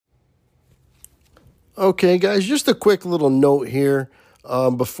Okay, guys, just a quick little note here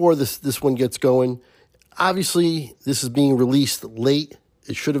before this one gets going. Obviously, this is being released late.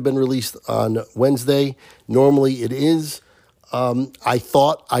 It should have been released on Wednesday. Normally, it is. I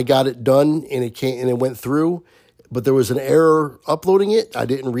thought I got it done and it came and it went through, but there was an error uploading it. I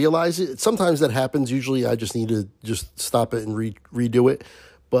didn't realize it. Sometimes that happens. Usually, I just need to just stop it and redo it.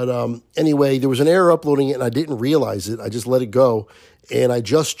 But anyway, there was an error uploading it, and I didn't realize it. I just let it go, and I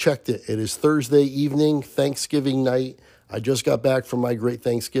just checked it. It is Thursday evening, Thanksgiving night. I just got back from my great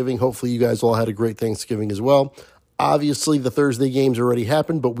Thanksgiving. Hopefully, you guys all had a great Thanksgiving as well. Obviously, the Thursday games already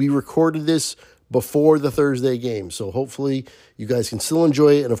happened, but we recorded this before the Thursday game. So hopefully you guys can still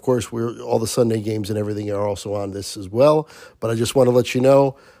enjoy it. And of course, all the Sunday games and everything are also on this as well. But I just want to let you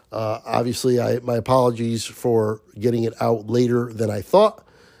know, obviously, my apologies for getting it out later than I thought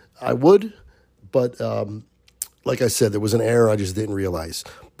I would. But like I said, there was an error I just didn't realize.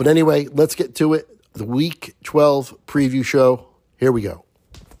 But anyway, let's get to it. The Week 12 preview show. Here we go.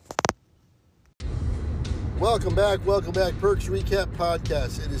 Welcome back, Perks Recap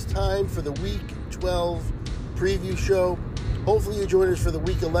Podcast. It is time for the Week 12 preview show. Hopefully you join us for the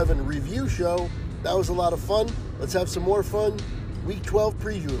Week 11 review show. That was a lot of fun. Let's have some more fun. Week 12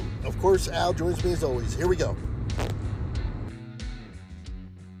 preview. Of course, Al joins me as always. Here we go.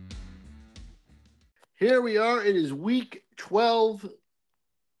 Here we are. It is Week 12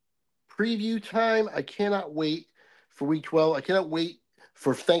 preview time. I cannot wait for Week 12. I cannot wait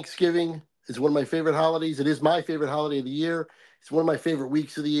for Thanksgiving. It's one of my favorite holidays. It is my favorite holiday of the year. It's one of my favorite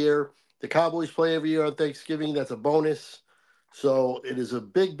weeks of the year. The Cowboys play every year on Thanksgiving. That's a bonus. So it is a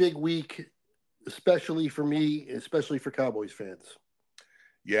big, big week, especially for me, especially for Cowboys fans.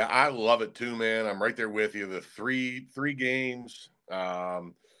 Yeah, I love it too, man. I'm right there with you. The three games,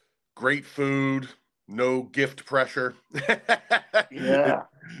 great food, no gift pressure. Yeah.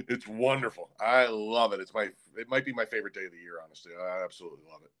 It's wonderful. I love it. It might be my favorite day of the year, honestly. I absolutely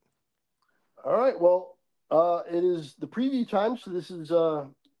love it. All right. Well, it is the preview time, so this is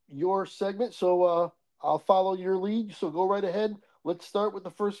your segment. So I'll follow your lead. So go right ahead. Let's start with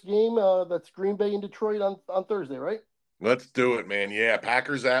the first game. That's Green Bay and Detroit on Thursday, right? Let's do it, man. Yeah,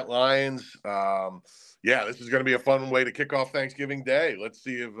 Packers at Lions. Yeah, this is going to be a fun way to kick off Thanksgiving Day. Let's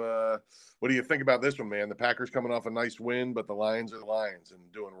see if what do you think about this one, man? The Packers coming off a nice win, but the Lions are the Lions and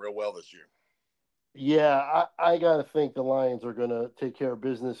doing real well this year. Yeah, I got to think the Lions are going to take care of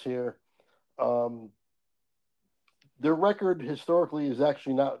business here. Their record historically is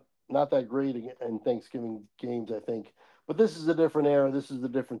actually not that great in Thanksgiving games, I think. But this is a different era. This is a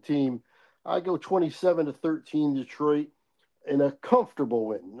different team. I go 27-13 Detroit in a comfortable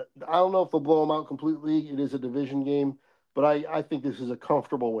win. I don't know if they'll blow them out completely. It is a division game, but I think this is a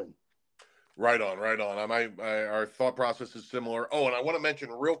comfortable win. Right on, right on. Our thought process is similar. Oh, and I want to mention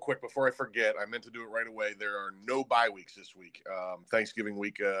real quick before I forget, I meant to do it right away. There are no bye weeks this week. Thanksgiving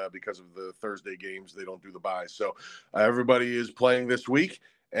week, because of the Thursday games, they don't do the byes. So everybody is playing this week.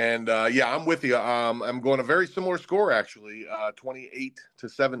 And yeah, I'm with you. I'm going a very similar score, actually,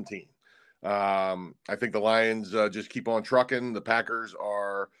 28-17. I think the Lions just keep on trucking. The Packers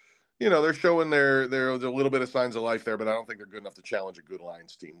are, they're showing there's a little bit of signs of life there, but I don't think they're good enough to challenge a good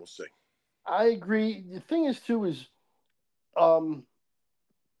Lions team. We'll see. I agree. The thing is, too, is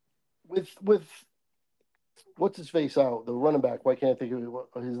with what's his face out, the running back. Why can't I think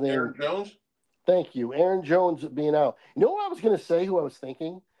of his name? Aaron Jones? Thank you. Aaron Jones being out. You know what I was going to say, who I was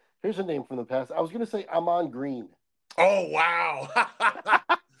thinking? Here's a name from the past. I was going to say Ahman Green. Oh, wow.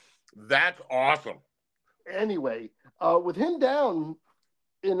 That's awesome. Anyway, with him down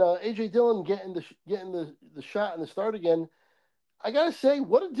and A.J. Dillon getting the shot and the start again, I got to say,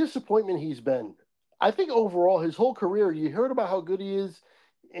 what a disappointment he's been. I think overall, his whole career, you heard about how good he is,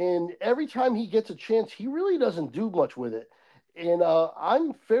 and every time he gets a chance, he really doesn't do much with it. And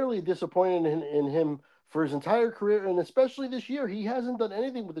I'm fairly disappointed in him for his entire career, and especially this year. He hasn't done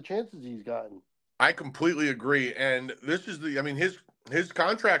anything with the chances he's gotten. I completely agree. And this is his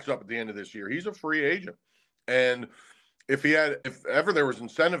contract's up at the end of this year. He's a free agent. And if ever there was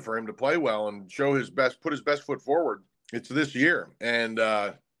incentive for him to play well and show his best, put his best foot forward, it's this year. And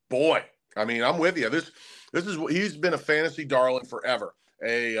boy, I mean, I'm with you. This is he's been a fantasy darling forever.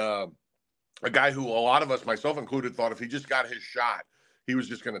 A guy who a lot of us, myself included, thought if he just got his shot, he was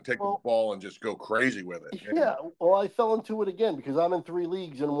just going to take the ball and just go crazy with it. Yeah, well, I fell into it again because I'm in 3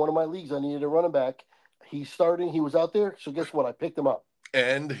 leagues. And in one of my leagues, I needed a running back. He's starting. He was out there. So guess what? I picked him up.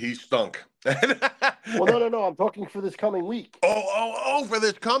 And he stunk. Well, no. I'm talking for this coming week. Oh, for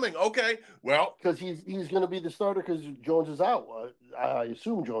this coming. Okay. Well, because he's going to be the starter because Jones is out. I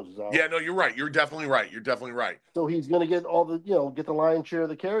assume Jones is out. Yeah, no, you're right. You're definitely right. So he's going to get get the lion's share of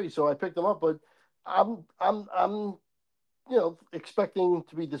the carry. So I picked him up, but I'm expecting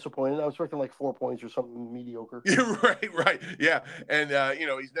to be disappointed. I was expecting like 4 points or something mediocre. Yeah, right. Yeah. And,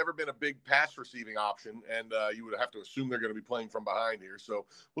 he's never been a big pass receiving option. And you would have to assume they're going to be playing from behind here. So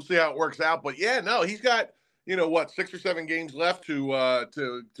we'll see how it works out. But yeah, no, he's got, 6 or 7 games left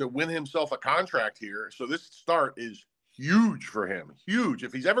to win himself a contract here. So this start is huge for him. Huge.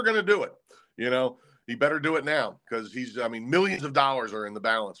 If he's ever going to do it, he better do it now because millions of dollars are in the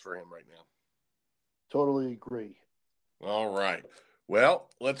balance for him right now. Totally agree. All right. Well,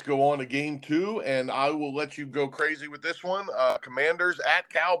 let's go on to game 2, and I will let you go crazy with this one. Commanders at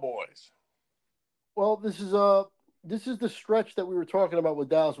Cowboys. Well, this is the stretch that we were talking about with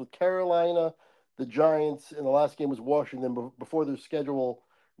Dallas, with Carolina, the Giants, and the last game was Washington before their schedule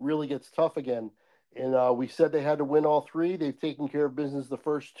really gets tough again. And we said they had to win all three. They've taken care of business the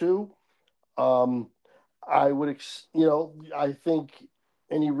first two. Um, I think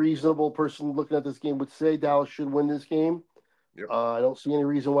any reasonable person looking at this game would say Dallas should win this game. Yep. I don't see any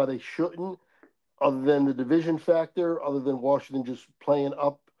reason why they shouldn't, other than the division factor, other than Washington just playing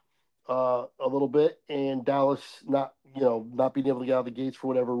up a little bit, and Dallas not being able to get out of the gates for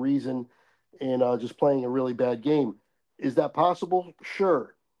whatever reason, and just playing a really bad game. Is that possible?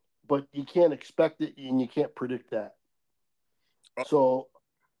 Sure, but you can't expect it, and you can't predict that. So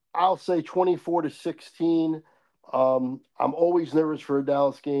I'll say 24-16. I'm always nervous for a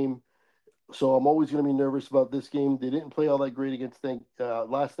Dallas game, so I'm always going to be nervous about this game. They didn't play all that great against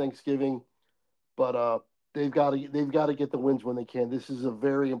last Thanksgiving, but they've got to get the wins when they can. This is a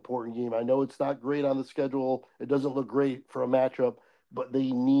very important game. I know it's not great on the schedule. It doesn't look great for a matchup, but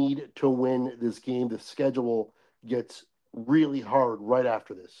they need to win this game. The schedule gets really hard right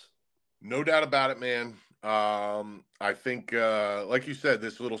after this. No doubt about it, man. I think, like you said,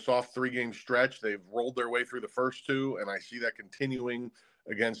 this little soft 3-game stretch, they've rolled their way through the first 2, and I see that continuing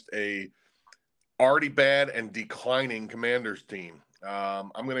against a already bad and declining Commanders team.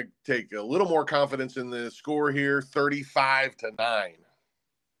 I'm going to take a little more confidence in the score here, 35-9.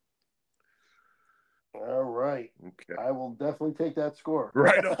 All right. Okay. I will definitely take that score.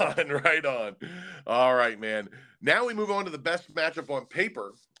 Right on, right on. All right, man. Now we move on to the best matchup on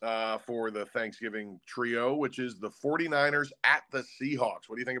paper for the Thanksgiving trio, which is the 49ers at the Seahawks.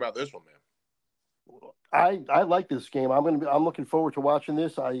 What do you think about this one, man? I like this game. I'm looking forward to watching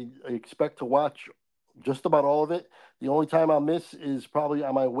this. I expect to watch just about all of it. The only time I'll miss is probably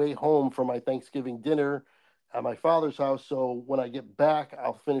on my way home from my Thanksgiving dinner at my father's house. So when I get back,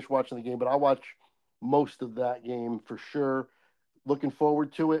 I'll finish watching the game, but I'll watch most of that game for sure. Looking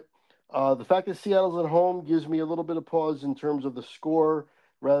forward to it. The fact that Seattle's at home gives me a little bit of pause in terms of the score.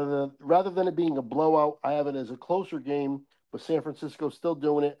 Rather than it being a blowout, I have it as a closer game, but San Francisco's still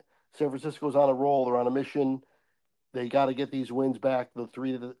doing it. San Francisco's on a roll. They're on a mission. They got to get these wins back, the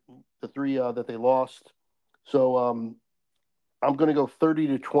three that they lost. So I'm going to go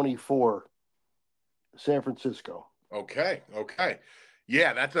 30-24, San Francisco. Okay.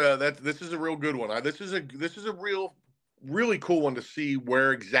 Yeah, this is a real good one. This is a really cool one to see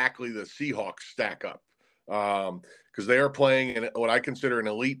where exactly the Seahawks stack up. Because they are playing in what I consider an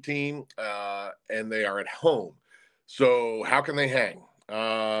elite team, and they are at home. So how can they hang?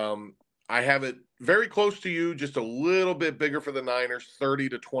 I have it very close to you, just a little bit bigger for the Niners,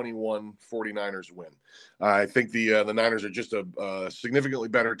 30-21 49ers win. I think the Niners are just a significantly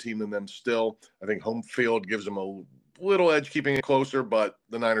better team than them still. I think home field gives them a little edge keeping it closer, but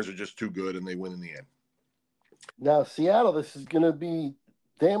the Niners are just too good, and they win in the end. Now, Seattle, this is going to be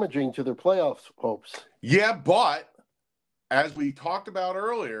damaging to their playoffs hopes. Yeah, but as we talked about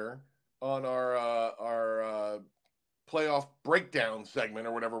earlier on our playoff breakdown segment,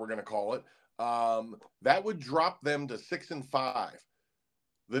 or whatever we're going to call it, that would drop them to 6-5.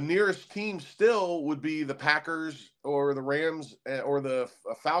 The nearest team still would be the Packers or the Rams or the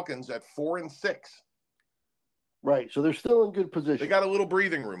Falcons at 4-6. Right, so they're still in good position. They got a little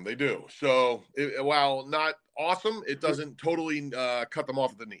breathing room. They do. So while not awesome, it doesn't totally cut them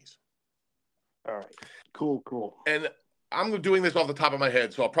off at the knees. All right, cool. And I'm doing this off the top of my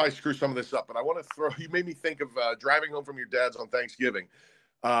head, so I'll probably screw some of this up. But I want to you made me think of driving home from your dad's on Thanksgiving.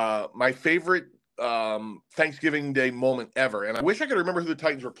 My favorite Thanksgiving Day moment ever, and I wish I could remember who the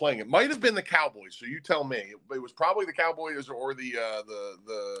Titans were playing. It might have been the Cowboys, so you tell me. It was probably the Cowboys or the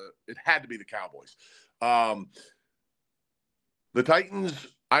it had to be the Cowboys. The Titans,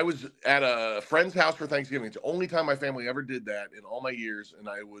 I was at a friend's house for Thanksgiving. It's the only time my family ever did that in all my years, and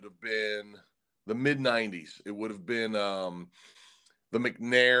I would have been the mid-90s. It would have been the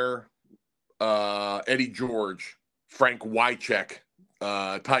McNair, Eddie George, Frank Wycheck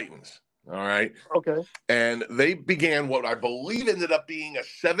Titans. All right. Okay. And they began what I believe ended up being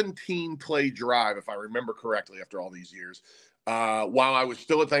a 17-play drive, if I remember correctly, after all these years, while I was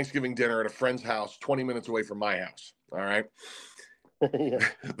still at Thanksgiving dinner at a friend's house 20 minutes away from my house. All right. Yeah.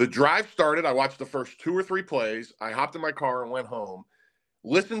 The drive started. I watched the first 2 or 3 plays. I hopped in my car and went home.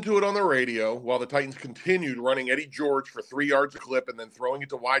 Listened to it on the radio while the Titans continued running Eddie George for 3 yards a clip and then throwing it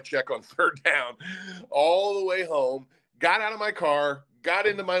to Wycheck on 3rd down all the way home. Got out of my car, got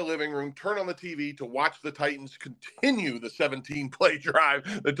into my living room, turned on the TV to watch the Titans continue the 17-play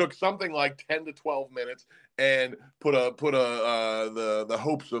drive that took something like 10 to 12 minutes and put the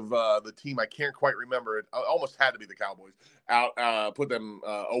hopes of the team, I can't quite remember it, almost had to be the Cowboys, out, put them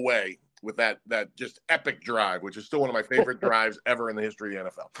away with that just epic drive, which is still one of my favorite drives ever in the history of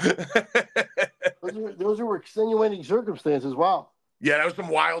the NFL. those were extenuating circumstances. Wow. Yeah, that was some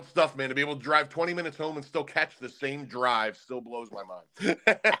wild stuff, man. To be able to drive 20 minutes home and still catch the same drive still blows my mind.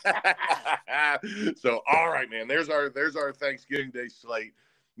 So, all right, man. There's our Thanksgiving Day slate.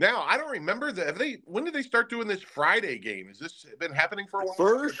 Now, I don't remember when did they start doing this Friday game? Has this been happening for a while?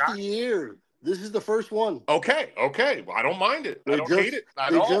 First year. This is the first one. Okay. Well, I don't mind it. I don't hate it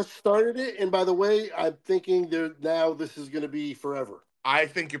at all. They just started it, and by the way, I'm thinking now this is going to be forever. I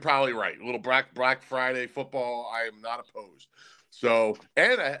think you're probably right. A little Black Friday football. I am not opposed. So,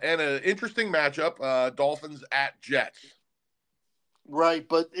 and an interesting matchup, Dolphins at Jets. Right,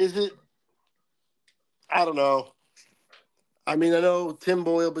 but is it? I don't know. I mean, I know Tim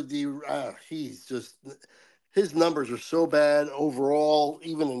Boyle, but he's just his numbers are so bad overall,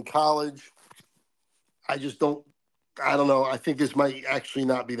 even in college. I don't know. I think this might actually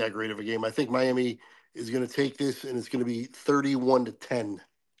not be that great of a game. I think Miami is going to take this, and it's going to be 31-10.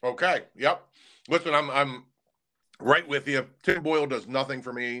 Okay. Yep. Listen, I'm right with you. Tim Boyle does nothing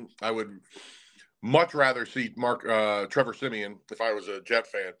for me. I would much rather see Trevor Siemian if I was a Jet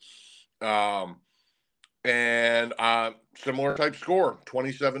fan. And similar type score,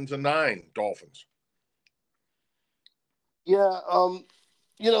 27-9, Dolphins. Yeah.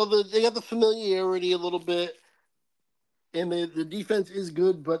 They got the familiarity a little bit, and the defense is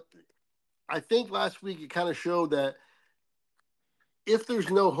good, but I think last week it kind of showed that if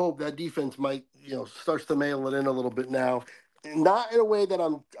there's no hope, that defense might, starts to mail it in a little bit now. Not in a way that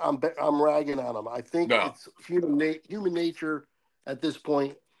I'm ragging on them. I think it's human nature at this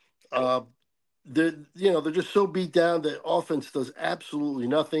point. They're just so beat down that offense does absolutely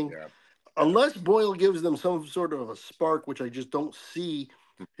nothing. Yeah. Unless Boyle gives them some sort of a spark, which I just don't see.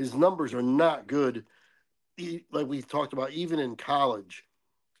 His numbers are not good, like we talked about, even in college.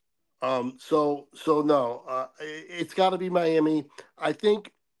 So no, it's got to be Miami. I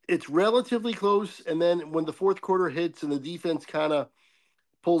think it's relatively close, and then when the fourth quarter hits and the defense kind of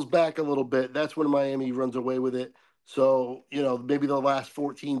pulls back a little bit, that's when Miami runs away with it. So maybe the last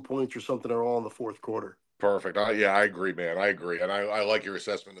 14 points or something are all in the fourth quarter. Perfect. I agree, man. I agree, and I like your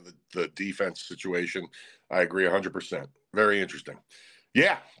assessment of the defense situation. I agree 100%. Very interesting.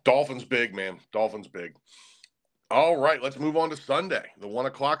 Yeah, Dolphins big, man. Dolphins big. All right, let's move on to Sunday, the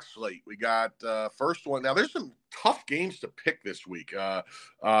 1:00 slate. We got first one. Now, there's some tough games to pick this week.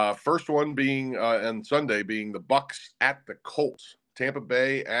 First one being and Sunday being the Bucks at the Colts, Tampa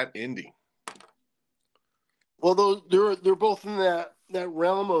Bay at Indy. Well, they're both in that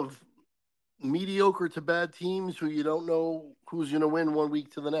realm of mediocre to bad teams who you don't know who's going to win one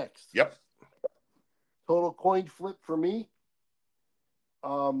week to the next. Yep. Total coin flip for me.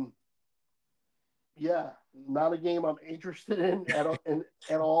 Yeah, not a game I'm interested in at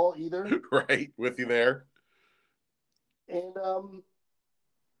all either. Right, with you there. And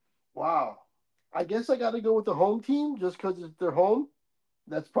wow, I guess I got to go with the home team just because it's their home.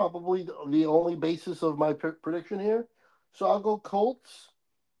 That's probably the only basis of my prediction here. So I'll go Colts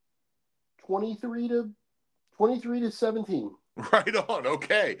 23-17. Right on.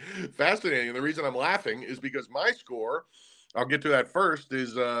 Okay. Fascinating. And the reason I'm laughing is because my score, I'll get to that first,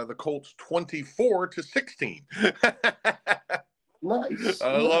 is the Colts 24-16. Nice.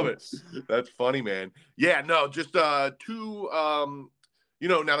 I love it. That's funny, man. Yeah, no, just two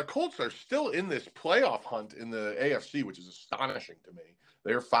now the Colts are still in this playoff hunt in the AFC, which is astonishing to me.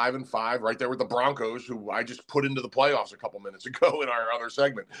 They're 5-5, right there with the Broncos, who I just put into the playoffs a couple minutes ago in our other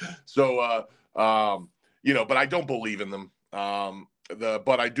segment. So but I don't believe in them.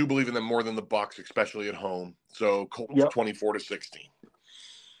 But I do believe in them more than the Bucks, especially at home. So Colts 24-16.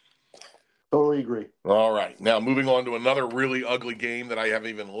 Totally agree. All right. Now moving on to another really ugly game that I have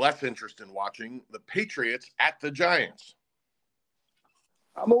even less interest in watching, the Patriots at the Giants.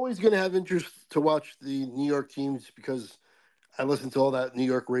 I'm always going to have interest to watch the New York teams because I listen to all that New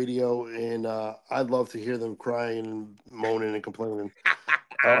York radio, and I'd love to hear them crying and moaning and complaining.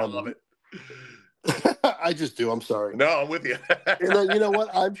 I love it. I just do. I'm sorry. No, I'm with you. And then, you know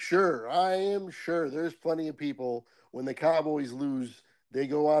what? I am sure there's plenty of people when the Cowboys lose, they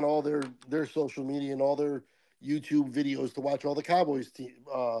go on all their social media and all their YouTube videos to watch all the Cowboys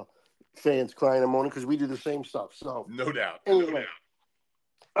fans crying and moaning because we do the same stuff. So No doubt. anyway, No doubt.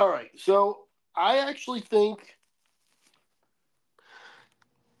 all right. So I actually think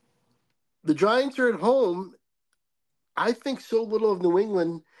the Giants are at home. I think so little of New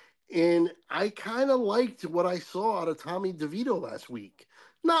England, and I kind of liked what I saw out of Tommy DeVito last week.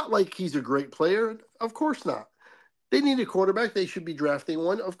 Not like he's a great player, of course not. They need a quarterback. They should be drafting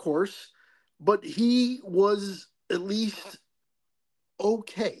one, of course. But he was at least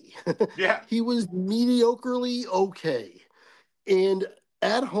okay. Yeah. He was mediocrely okay. And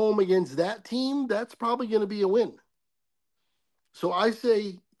at home against that team, that's probably going to be a win. So I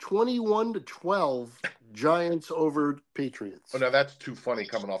say 21-12 Giants over Patriots. Oh, now that's too funny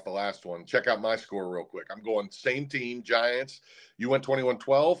coming off the last one. Check out my score real quick. I'm going same team, Giants. You went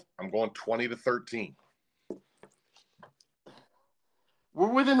 21-12. I'm going 20-13. We're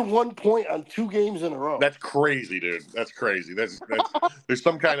within 1 point on 2 games in a row. That's crazy, dude. That's crazy. That's there's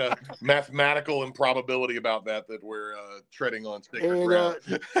some kind of mathematical improbability about that we're treading on sacred ground.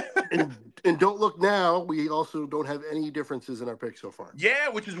 And don't look now. We also don't have any differences in our picks so far. Yeah,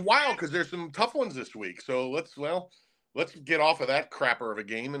 which is wild because there's some tough ones this week. So let's get off of that crapper of a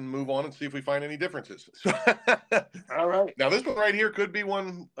game and move on and see if we find any differences. All right. Now this one right here could be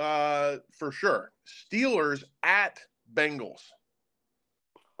one for sure. Steelers at Bengals.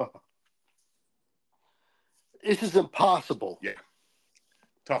 This is impossible. Yeah.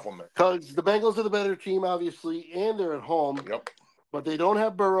 Tough one, man. Because the Bengals are the better team, obviously, and they're at home. Yep. But they don't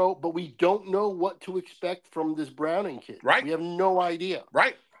have Burrow, but we don't know what to expect from this Browning kid. Right. We have no idea.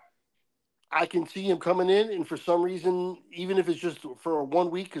 Right. I can see him coming in, and for some reason, even if it's just for 1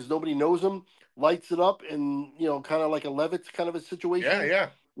 week because nobody knows him, lights it up and, kind of like a Levitt kind of a situation. Yeah.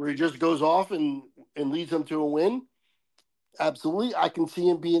 Where he just goes off and leads them to a win. Absolutely. I can see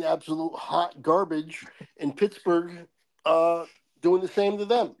him being absolute hot garbage in Pittsburgh doing the same to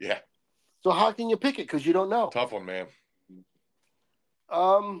them. Yeah. So how can you pick it? Because you don't know. Tough one, man.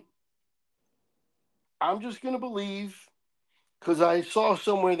 I'm just going to believe, because I saw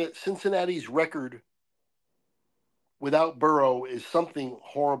somewhere that Cincinnati's record without Burrow is something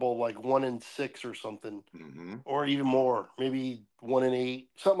horrible, like 1-6 or something, or even more, maybe 1-8,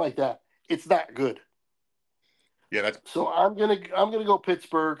 something like that. It's not good. Yeah, so I'm gonna go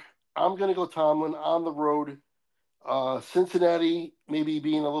Pittsburgh. I'm gonna go Tomlin on the road. Cincinnati maybe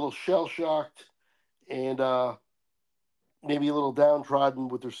being a little shell shocked and maybe a little downtrodden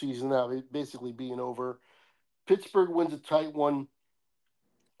with their season now, basically being over. Pittsburgh wins a tight one.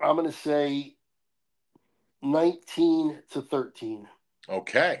 I'm gonna say 19-13.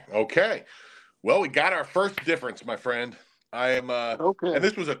 Okay. Well, we got our first difference, my friend. I am okay. And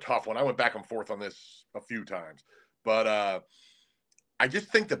this was a tough one. I went back and forth on this a few times. But I just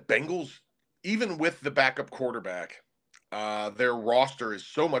think the Bengals, even with the backup quarterback, their roster is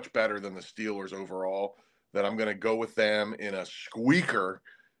so much better than the Steelers overall that I'm going to go with them in a squeaker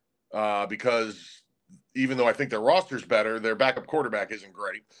because even though I think their roster's better, their backup quarterback isn't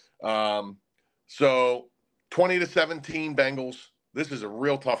great. So 20-17 Bengals. This is a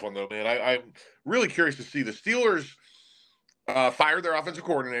real tough one, though, man. I'm really curious to see the Steelers fired their offensive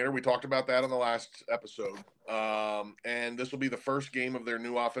coordinator. We talked about that on the last episode. And this will be the first game of their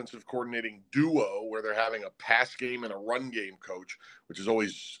new offensive coordinating duo where they're having a pass game and a run game coach, which is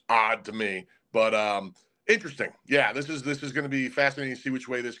always odd to me. But interesting. Yeah, this is going to be fascinating to see which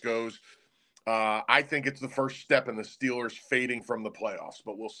way this goes. I think it's the first step in the Steelers fading from the playoffs,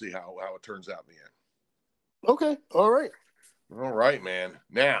 but we'll see how it turns out in the end. Okay. All right, man.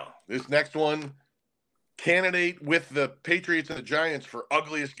 Now, this next one, candidate with the Patriots and the Giants for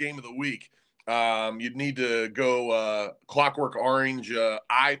ugliest game of the week. You'd need to go Clockwork Orange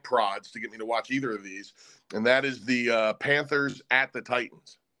eye prods to get me to watch either of these, and that is the Panthers at the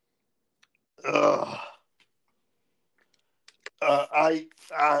Titans.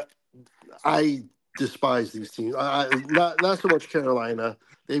 I despise these teams. Not so much Carolina.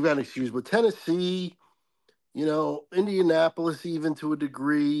 They've got an excuse, but Tennessee, Indianapolis even to a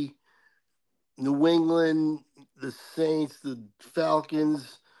degree, New England, the Saints, the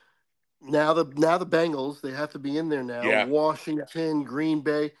Falcons, now the Bengals, they have to be in there now. Yeah. Washington, Green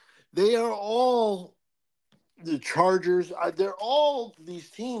Bay, they are all the Chargers. They're all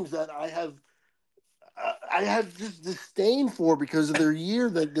these teams that I have just disdain for because of their year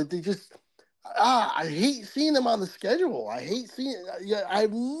that they just I hate seeing them on the schedule. I hate seeing. I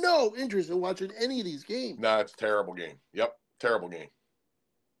have no interest in watching any of these games. No, it's a terrible game. Yep, terrible game.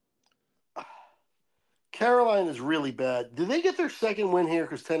 Carolina's really bad. Did they get their second win here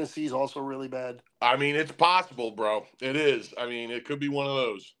because Tennessee's also really bad? I mean, it's possible, bro. It is. I mean, it could be one of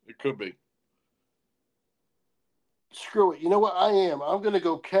those. It could be. Screw it. You know what? I'm going to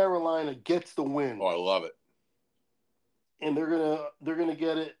go Carolina gets the win. Oh, I love it. And they're gonna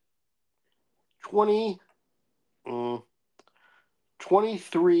get it 20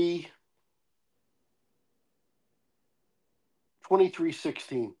 23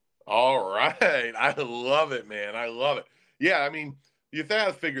 23-16. All right. I love it, man. I love it. Yeah, I mean, you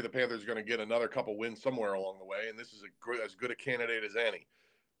have to figure the Panthers are going to get another couple wins somewhere along the way, and this is as good a candidate as any.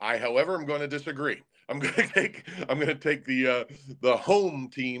 However, am going to disagree. I'm going to take the home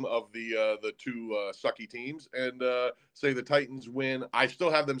team of the two sucky teams and say the Titans win. I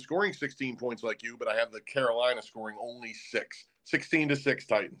still have them scoring 16 points like you, but I have the Carolina scoring only 6, 16-6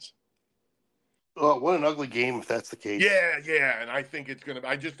 Titans. Oh, what an ugly game if that's the case. Yeah, and I think it's gonna.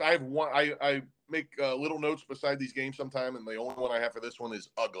 I have one. I make little notes beside these games sometime, and the only one I have for this one is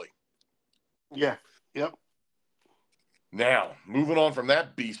ugly. Yeah. Yep. Now, moving on from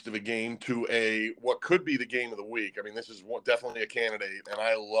that beast of a game to what could be the game of the week. I mean, this is definitely a candidate, and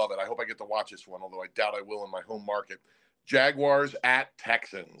I love it. I hope I get to watch this one, although I doubt I will in my home market. Jaguars at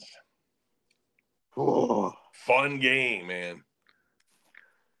Texans. Oh. Fun game, man.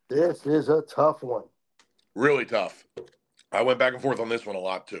 This is a tough one. Really tough. I went back and forth on this one a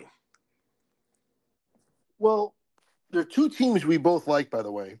lot, too. Well, there are two teams we both like, by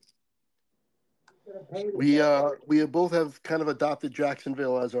the way. We both have kind of adopted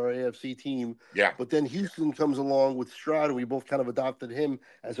Jacksonville as our AFC team. Yeah. But then Houston comes along with Stroud, and we both kind of adopted him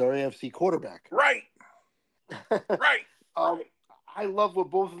as our AFC quarterback. Right. Right. I love what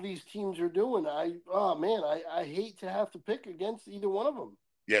both of these teams are doing. I hate to have to pick against either one of them.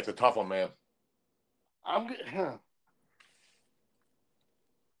 Yeah, it's a tough one, man. I'm gonna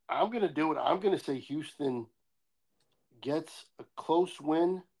do it. I'm gonna say Houston gets a close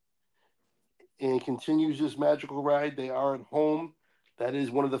win and continues this magical ride. They are at home. That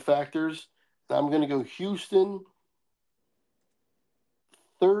is one of the factors. I'm gonna go Houston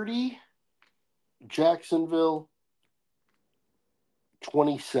 30, Jacksonville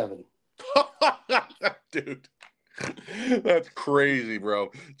 27. Dude, that's crazy,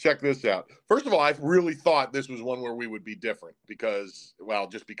 bro. Check this out. First of all, I really thought this was one where we would be different because,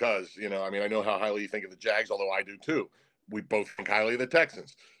 I mean, I know how highly you think of the Jags, although I do too. We both think highly of the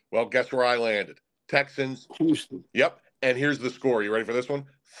Texans. Well, guess where I landed? Texans. Houston. Yep. And here's the score. You ready for this one?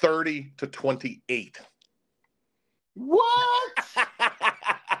 30-28. What?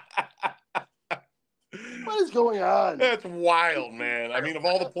 What is going on? That's wild, man. I mean, of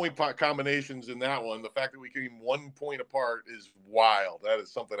all the point combinations in that one, the fact that we came 1 point apart is wild. That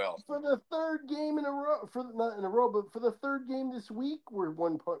is something else. For the third game in a row, not in a row, but for the third game this week, we're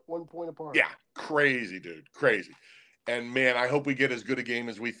 1 point apart. Yeah, crazy, dude. Crazy. And, man, I hope we get as good a game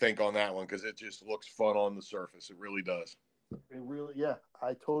as we think on that one because it just looks fun on the surface. It really does. Yeah,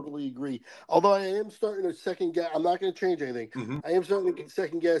 I totally agree. Although I am starting to second guess. I'm not going to change anything. Mm-hmm. I am starting to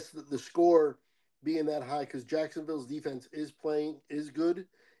second guess the score being that high because Jacksonville's defense is good,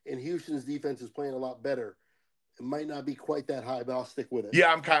 and Houston's defense is playing a lot better. It might not be quite that high, but I'll stick with it.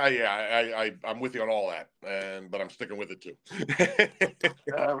 Yeah, I'm with you on all that, but I'm sticking with it too.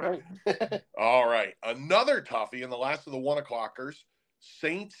 All right. All right. Another toughie in the last of the 1 o'clockers,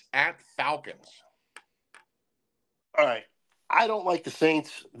 Saints at Falcons. All right. I don't like the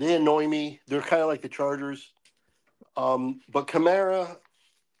Saints. They annoy me. They're kind of like the Chargers. But Kamara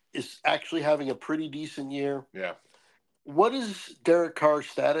is actually having a pretty decent year. Yeah. What is Derek Carr's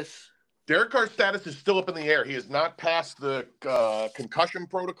status? Derek Carr's status is still up in the air. He has not passed the concussion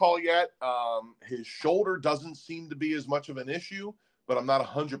protocol yet. His shoulder doesn't seem to be as much of an issue, but I'm not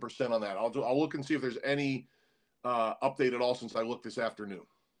 100% on that. I'll look and see if there's any update at all since I looked this afternoon.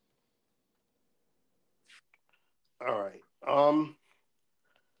 All right.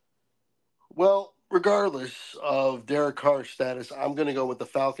 Well, regardless of Derek Carr's status, I'm going to go with the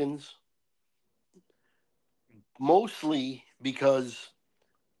Falcons. Mostly because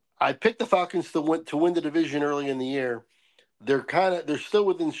I picked the Falcons to win the division early in the year. They're still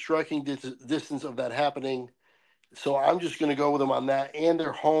within striking distance of that happening. So I'm just going to go with them on that. And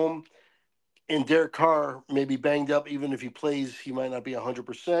they're home. And Derek Carr may be banged up. Even if he plays, he might not be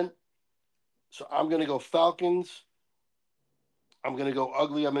 100%. So I'm going to go Falcons. I'm going to go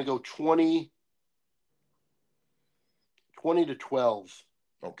ugly. I'm going to go 20-12.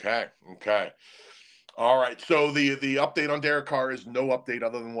 Okay. All right. So the update on Derek Carr is no update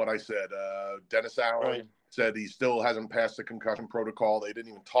other than what I said. Dennis Allen, right. said he still hasn't passed the concussion protocol. They didn't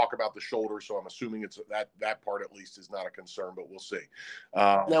even talk about the shoulder, so I'm assuming it's that part at least is not a concern, but we'll see.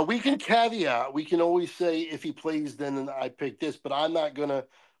 Now we can caveat. We can always say if he plays, then I pick this. But I'm not gonna.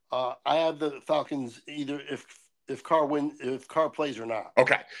 I have the Falcons either if Carr plays or not.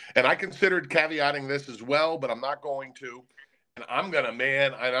 Okay, and I considered caveating this as well, but I'm not going to. And I'm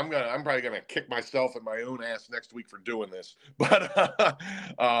probably gonna kick myself in my own ass next week for doing this. But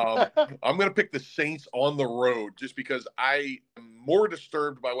I'm gonna pick the Saints on the road just because I am more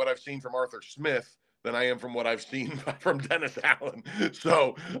disturbed by what I've seen from Arthur Smith than I am from what I've seen from Dennis Allen.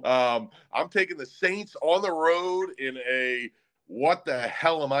 So I'm taking the Saints on the road in a what the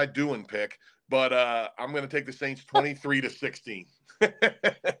hell am I doing pick. But I'm going to take the Saints 23-16.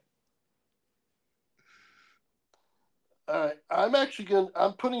 All right, I'm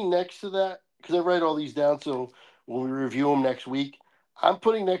putting next to that because I write all these down. So when we review them next week, I'm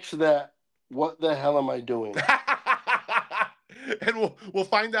putting next to that. What the hell am I doing? And we'll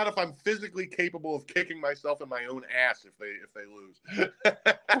find out if I'm physically capable of kicking myself in my own ass if they lose.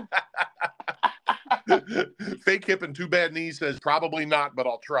 Fake hip and two bad knees says probably not, but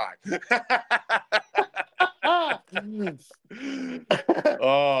I'll try. Oh,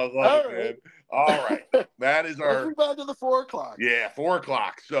 love it, man. All right. That is our. Let's move on to the 4 o'clock. Yeah, 4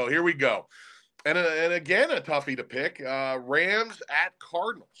 o'clock. So here we go. And again, a toughie to pick. Rams at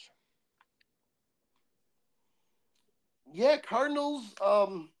Cardinals. Yeah, Cardinals.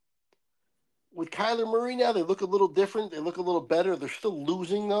 With Kyler Murray now, they look a little different. They look a little better. They're still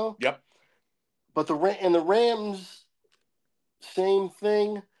losing though. Yep. But the Rams, same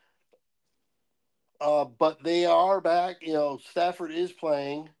thing. But they are back. Stafford is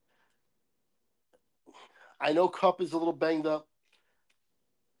playing. I know Kupp is a little banged up.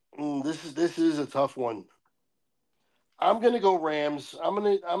 This is a tough one. I'm gonna go Rams. I'm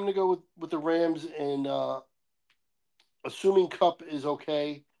gonna go with the Rams, and assuming Kupp is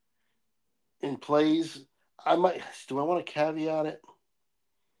okay and plays, I might. Do I want to caveat it?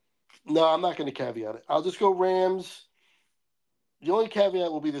 No, I'm not going to caveat it. I'll just go Rams. The only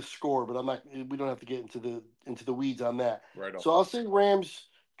caveat will be the score, but I'm not. We don't have to get into the weeds on that. Right on. So I'll say Rams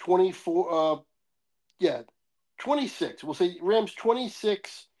 24. 26. We'll say Rams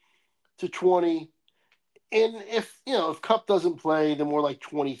 26-20. And if Kupp doesn't play, then more like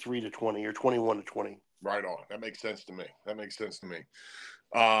 23-20 or 21-20. Right on. That makes sense to me.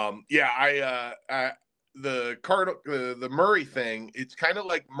 The Murray thing, it's kind of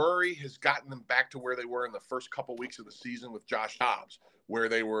like Murray has gotten them back to where they were in the first couple weeks of the season with Josh Dobbs, where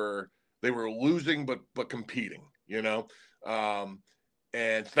they were losing but competing,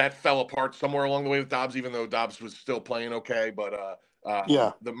 and so that fell apart somewhere along the way with Dobbs, even though Dobbs was still playing okay. But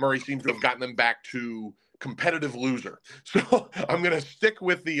the Murray seems to have gotten them back to competitive loser. So I'm going to stick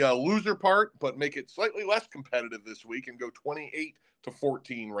with the loser part, but make it slightly less competitive this week and go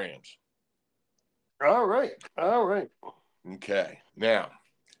 28-14 Rams. All right. Okay. Now,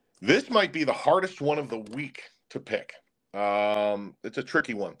 this might be the hardest one of the week to pick. It's a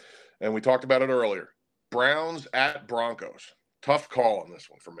tricky one, and we talked about it earlier. Browns at Broncos. Tough call on this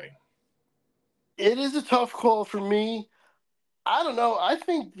one for me. It is a tough call for me. I don't know. I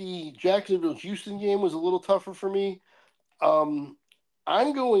think the Jacksonville-Houston game was a little tougher for me. I'm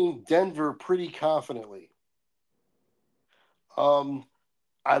going Denver pretty confidently.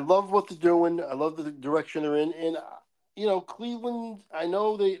 I love what they're doing. I love the direction they're in. And, Cleveland, I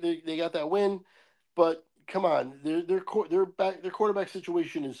know they got that win, but come on. Their quarterback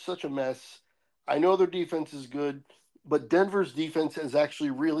situation is such a mess. I know their defense is good, but Denver's defense is actually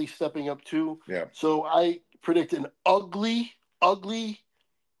really stepping up too. Yeah. So I predict an ugly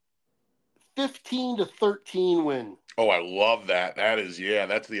 15-13 win. Oh, I love that. That's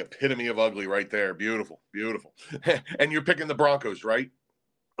the epitome of ugly right there. Beautiful. And you're picking the Broncos, right?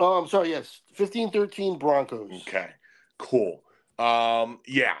 Oh, I'm sorry. Yes. 15-13 Broncos. Okay, cool. I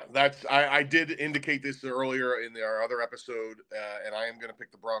did indicate this earlier in our other episode, and I am going to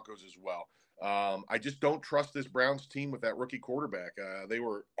pick the Broncos as well. I just don't trust this Browns team with that rookie quarterback. They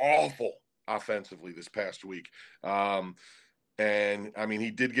were awful offensively this past week. And I mean, he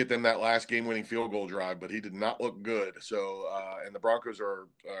did get them that last game-winning field goal drive, but he did not look good. So, and the Broncos are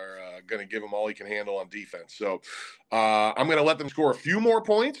going to give him all he can handle on defense. So, I'm going to let them score a few more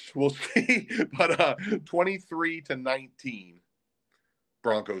points. We'll see, but 23-19,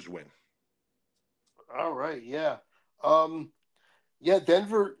 Broncos win. All right, yeah,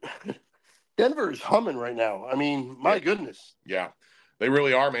 Denver. Denver is humming right now. I mean, my goodness. Yeah. They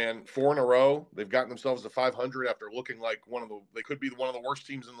really are, man. 4 in a row. They've gotten themselves to 500 after looking like they could be one of the worst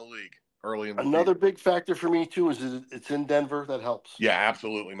teams in the league. early in the Another season. big factor for me too is it's in Denver. That helps. Yeah,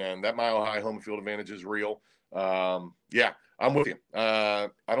 absolutely, man. That Mile High home field advantage is real. Yeah, I'm with you. I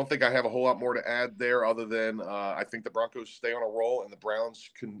don't think I have a whole lot more to add there, other than I think the Broncos stay on a roll and the Browns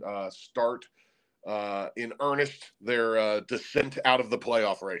can start in earnest their descent out of the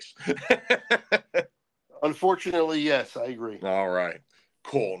playoff race. Unfortunately, yes, I agree. All right,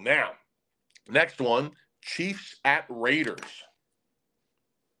 cool. Now, next one: Chiefs at Raiders.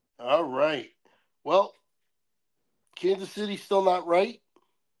 All right. Well, Kansas City's still not right.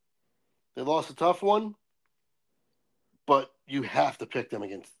 They lost a tough one, but you have to pick them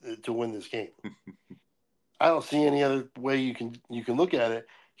against to win this game. I don't see any other way you can look at it.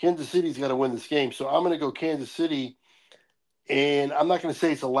 Kansas City's got to win this game, so I'm going to go Kansas City. And I'm not going to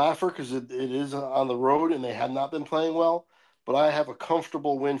say it's a laugher because it is on the road and they have not been playing well, but I have a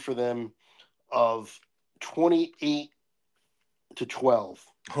comfortable win for them of 28-12.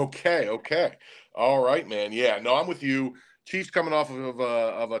 Okay. All right, man. Yeah, no, I'm with you. Chiefs coming off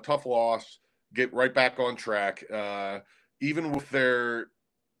of a tough loss, get right back on track. Even with their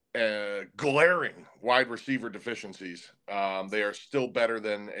glaring wide receiver deficiencies, they are still better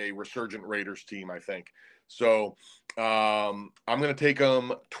than a resurgent Raiders team, I think. So I'm going to take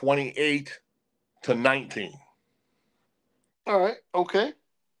them 28-19. All right, okay.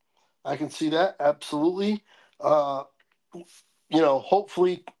 I can see that, absolutely.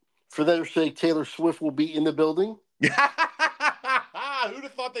 Hopefully for their sake, Taylor Swift will be in the building. Who'd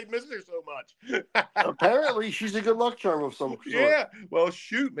have thought they'd miss her so much? Apparently, she's a good luck charm of some sort. Yeah. Well,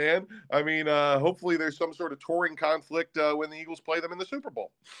 shoot, man. I mean, hopefully there's some sort of touring conflict when the Eagles play them in the Super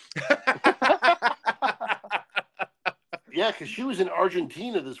Bowl. Yeah, because she was in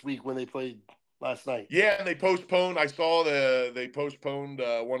Argentina this week when they played last night. Yeah, and they postponed. I saw they postponed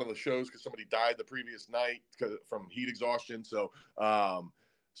one of the shows because somebody died the previous night from heat exhaustion. So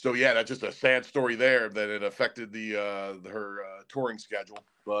yeah, that's just a sad story there that it affected her touring schedule.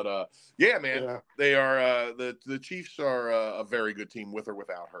 But yeah, man, yeah. They are the Chiefs are a very good team with or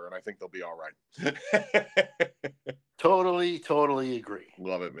without her, and I think they'll be all right. Totally agree.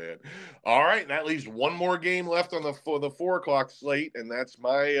 Love it, man. All right, that leaves one more game left on the 4:00 slate, and that's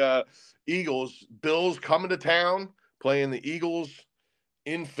my Eagles. Bills coming to town, playing the Eagles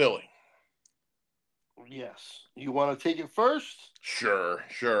in Philly. Yes. You want to take it first? Sure.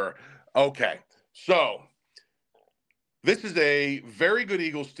 Okay. So this is a very good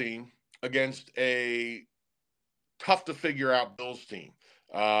Eagles team against a tough to figure out Bills team.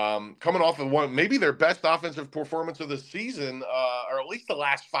 Coming off of maybe their best offensive performance of the season, or at least the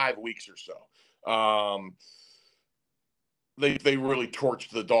last 5 weeks or so. They really torched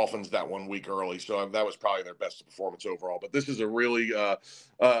the Dolphins that 1 week early, so that was probably their best performance overall. But this is a really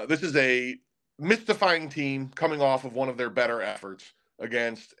this is a mystifying team coming off of one of their better efforts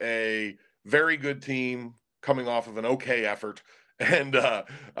against a very good team coming off of an okay effort. And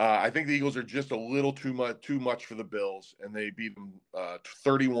I think the Eagles are just a little too much for the Bills, and they beat them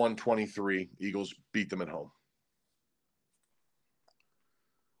 31-23. Eagles beat them at home.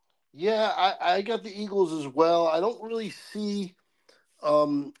 Yeah, I got the Eagles as well. I don't really see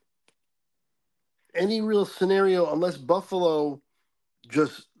any real scenario unless Buffalo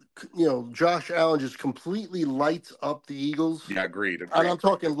just, Josh Allen just completely lights up the Eagles. Yeah, agreed. And I'm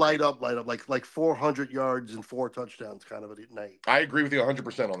talking light up, like 400 yards and 4 touchdowns kind of a night. I agree with you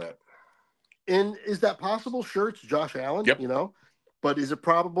 100% on that. And is that possible? Sure, it's Josh Allen, yep. But is it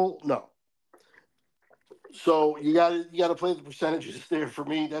probable? No. So you got to play the percentages there for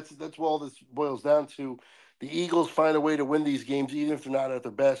me. That's what all this boils down to. The Eagles find a way to win these games even if they're not at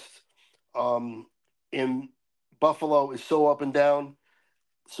their best. And Buffalo is so up and down.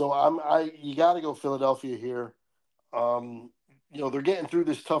 So you got to go Philadelphia here. They're getting through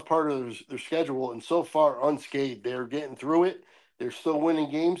this tough part of their schedule, and so far unscathed. They're getting through it. They're still winning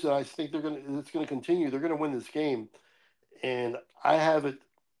games, and I think it's going to continue. They're going to win this game, and I have it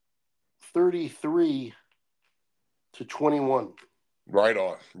 33-21. Right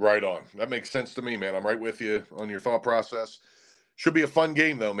on. That makes sense to me, man. I'm right with you on your thought process. Should be a fun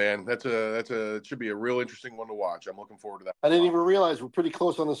game, though, man. It should be a real interesting one to watch. I'm looking forward to that. I didn't even realize we're pretty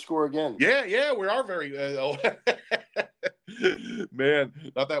close on the score again. Yeah, we are very. Man,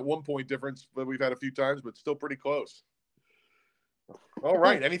 not that 1 point difference that we've had a few times, but still pretty close. All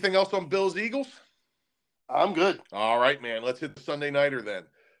right. Anything else on Bills Eagles? I'm good. All right, man. Let's hit the Sunday nighter then.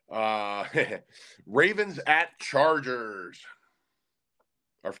 Ravens at Chargers.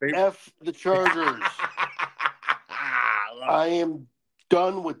 Our favorite. F the Chargers. I am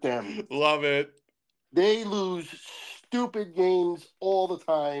done with them. Love it. They lose stupid games all the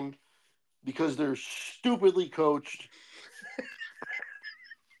time because they're stupidly coached.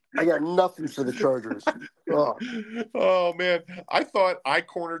 I got nothing for the Chargers. Oh. Oh man, I thought I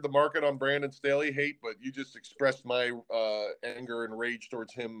cornered the market on Brandon Staley hate, but you just expressed my anger and rage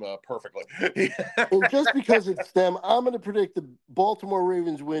towards him perfectly. And just because it's them, I'm going to predict the Baltimore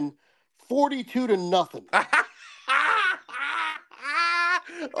Ravens win 42-0.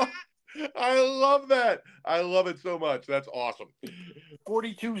 I love that. I love it so much. That's awesome.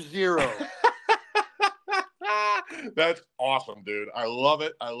 42-0. That's awesome, dude. I love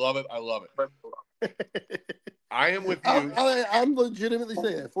it. I love it. I love it. I am with you. I'm legitimately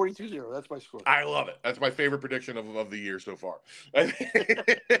saying that. 42-0. That's my score. I love it. That's my favorite prediction of the year so far.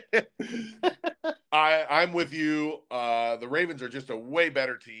 I'm with you. The Ravens are just a way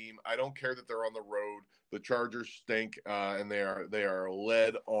better team. I don't care that they're on the road. The Chargers stink, and they are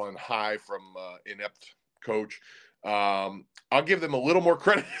led on high from inept coach. I'll give them a little more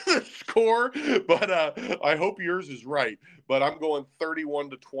credit for the score, but I hope yours is right. But I'm going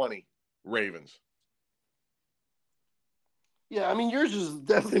 31-20 Ravens. Yeah, I mean yours is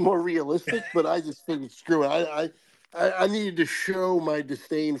definitely more realistic, but I just think screw it. I needed to show my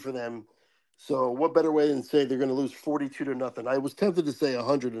disdain for them. So what better way than say they're going to lose 42-0? I was tempted to say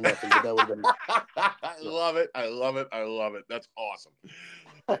 100-0, but that would have been. I love it. I love it. I love it. That's awesome.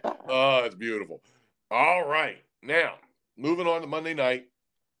 Oh, it's beautiful. All right, now moving on to Monday night,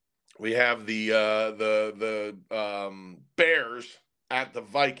 we have the Bears at the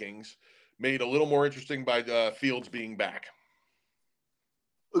Vikings, made a little more interesting by Fields being back.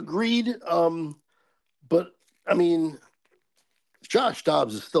 Agreed. But I mean, Josh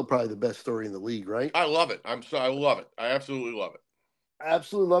Dobbs is still probably the best story in the league, right? I love it. I love it. I absolutely love it.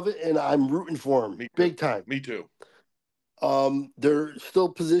 Absolutely love it, and I'm rooting for him big time. Me too. They're still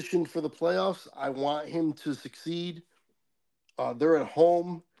positioned for the playoffs. I want him to succeed. They're at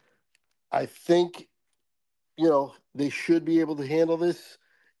home. I think, they should be able to handle this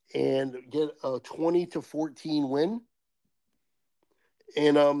and get a 20-14 win.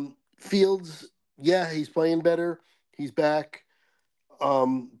 And Fields, yeah, he's playing better. He's back.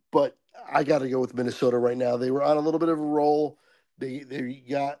 But I got to go with Minnesota right now. They were on a little bit of a roll. They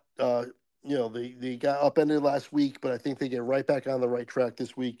got they got upended last week, but I think they get right back on the right track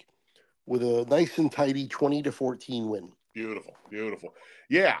this week with a nice and tidy 20-14 win. Beautiful, beautiful.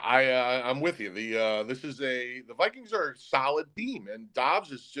 Yeah, I'm with you. The Vikings are a solid team, and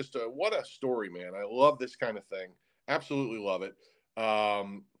Dobbs is just what a story, man. I love this kind of thing. Absolutely love it.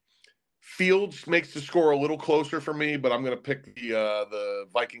 Fields makes the score a little closer for me, but I'm going to pick the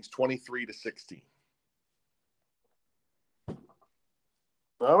Vikings 23-16.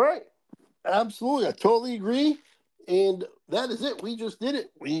 All right. Absolutely. I totally agree. And that is it. We just did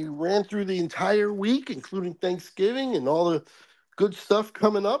it. We ran through the entire week, including Thanksgiving and all the good stuff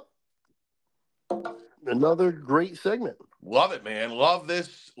coming up. Another great segment. Love it, man. Love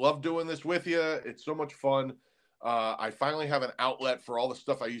this. Love doing this with you. It's so much fun. I finally have an outlet for all the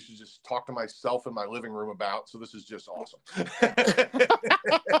stuff I used to just talk to myself in my living room about. So this is just awesome.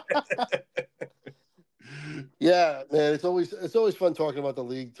 Yeah, man, it's always fun talking about the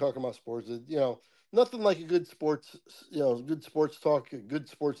league, talking about sports. Nothing like a good sports, good sports talk, a good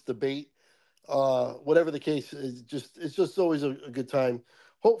sports debate. Whatever the case is, it's just always a good time.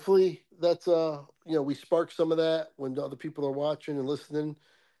 Hopefully that's we spark some of that when other people are watching and listening.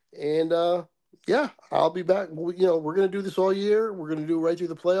 And yeah, I'll be back. We're gonna do this all year. We're gonna do it right through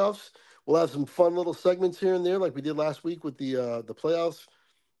the playoffs. We'll have some fun little segments here and there, like we did last week with the playoffs.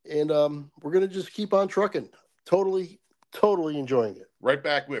 And we're gonna just keep on trucking. Totally enjoying it. Right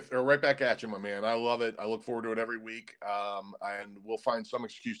back at you, my man. I love it. I look forward to it every week. And we'll find some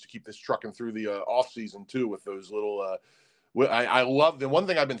excuse to keep this trucking through the off season too with those little. I love the one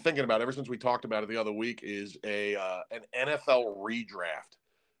thing I've been thinking about ever since we talked about it the other week is an NFL redraft.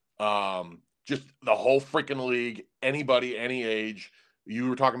 Just the whole freaking league, anybody, any age. You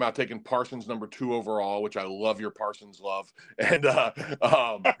were talking about taking Parsons number 2 overall, which I love your Parsons love. And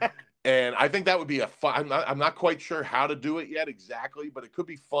and I think that would be a fun. I'm not quite sure how to do it yet exactly, but it could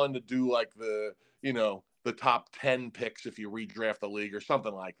be fun to do like the top 10 picks if you redraft the league or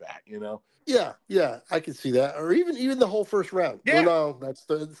something like that, Yeah, I can see that. Or even the whole first round. Yeah. Well, no, that's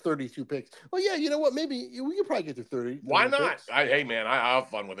 32 picks. Well, yeah, you know what? Maybe we could probably get to 30. Why not? Picks. Hey, man, I have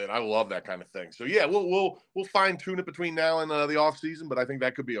fun with it. I love that kind of thing. So yeah, we'll fine tune it between now and the off season, but I think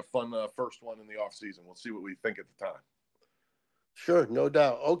that could be a fun first one in the off season. We'll see what we think at the time. Sure, no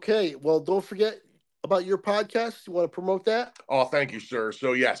doubt. Okay, well, don't forget about your podcast. You want to promote that? Oh, thank you, sir.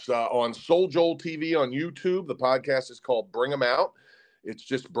 So yes, on Soul Joel TV on YouTube, the podcast is called Bring 'Em Out. It's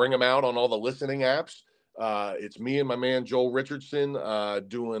just Bring 'Em Out on all the listening apps. It's me and my man Joel Richardson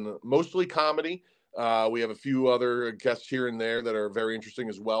doing mostly comedy. We have a few other guests here and there that are very interesting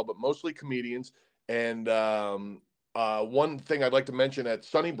as well, but mostly comedians. And one thing I'd like to mention at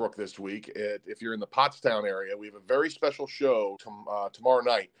Sunnybrook this week, if you're in the Pottstown area, we have a very special show tomorrow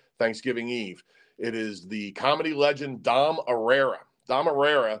night, Thanksgiving Eve. It is the comedy legend Dom Irrera. Dom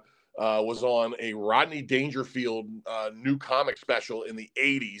Irrera was on a Rodney Dangerfield new comic special in the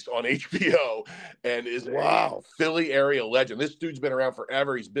 80s on HBO and is a Philly area legend. This dude's been around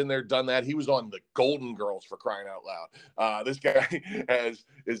forever. He's been there, done that. He was on the Golden Girls, for crying out loud. This guy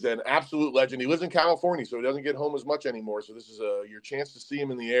is an absolute legend. He lives in California, so he doesn't get home as much anymore. So this is your chance to see him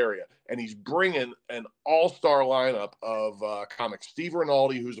in the area. And he's bringing an all-star lineup of comics. Steve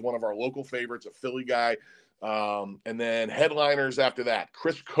Rinaldi, who's one of our local favorites, a Philly guy. And then headliners after that,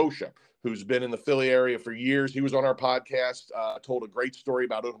 Chris Kosha, who's been in the Philly area for years. He was on our podcast, told a great story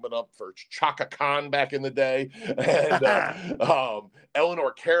about opening up for Chaka Khan back in the day. And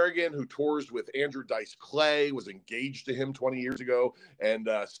Eleanor Kerrigan, who tours with Andrew Dice Clay, was engaged to him 20 years ago and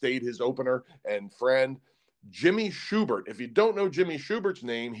stayed his opener and friend. Jimmy Schubert. If you don't know Jimmy Schubert's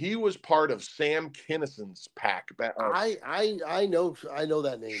name, he was part of Sam Kinnison's pack. I know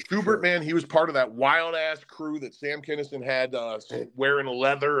that name. Schubert, sure. Man, he was part of that wild ass crew that Sam Kinison had wearing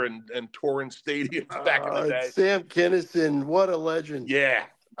leather and touring stadiums back in the day. Sam Kinison, what a legend! Yeah,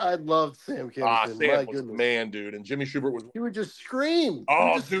 I loved Sam Kinison. Sam was the man, dude. And Jimmy Schubert was. He would just scream.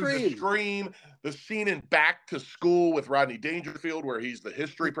 The scream. The scene in Back to School with Rodney Dangerfield, where he's the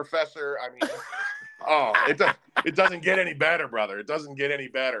history professor. I mean. It doesn't get any better, brother. It doesn't get any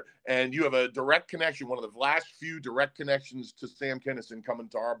better. And you have a direct connection, one of the last few direct connections to Sam Kinison coming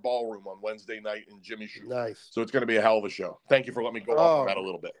to our ballroom on Wednesday night in Jimmy Schubert. Nice. So it's going to be a hell of a show. Thank you for letting me go off on that a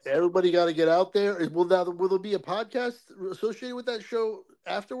little bit. Everybody got to get out there. Will there be a podcast associated with that show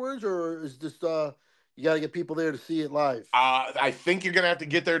afterwards, or is this you got to get people there to see it live? I think you're going to have to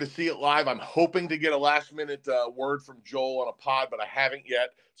get there to see it live. I'm hoping to get a last-minute word from Joel on a pod, but I haven't yet.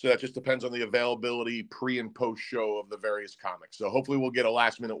 So that just depends on the availability pre- and post-show of the various comics. So hopefully we'll get a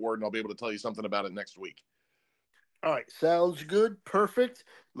last-minute word, and I'll be able to tell you something about it next week. All right. Sounds good. Perfect.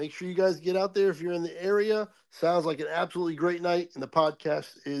 Make sure you guys get out there if you're in the area. Sounds like an absolutely great night, and the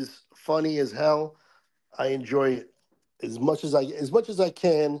podcast is funny as hell. I enjoy it as much as I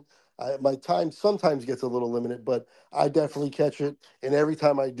can. My time sometimes gets a little limited, but I definitely catch it. And every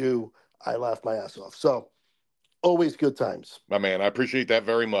time I do, I laugh my ass off. So always good times. My man, I appreciate that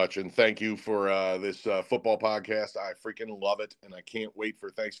very much. And thank you for this football podcast. I freaking love it. And I can't wait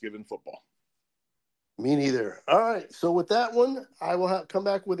for Thanksgiving football. Me neither. All right. So with that one, I will come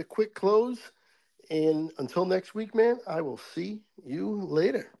back with a quick close. And until next week, man, I will see you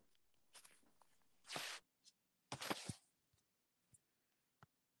later.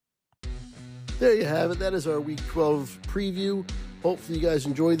 There you have it. That is our Week 12 preview. Hopefully you guys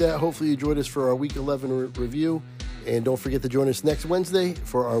enjoyed that. Hopefully you joined us for our Week 11 review. And don't forget to join us next Wednesday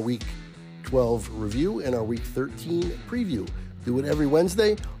for our Week 12 review and our Week 13 preview. Do it every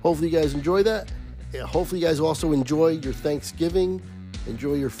Wednesday. Hopefully you guys enjoy that. Hopefully you guys also enjoy your Thanksgiving.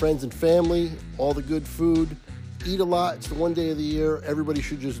 Enjoy your friends and family, all the good food. Eat a lot. It's the one day of the year. Everybody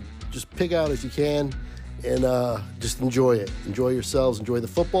should just pick out as you can and just enjoy it. Enjoy yourselves. Enjoy the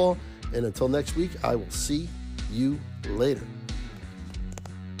football. And until next week, I will see you later.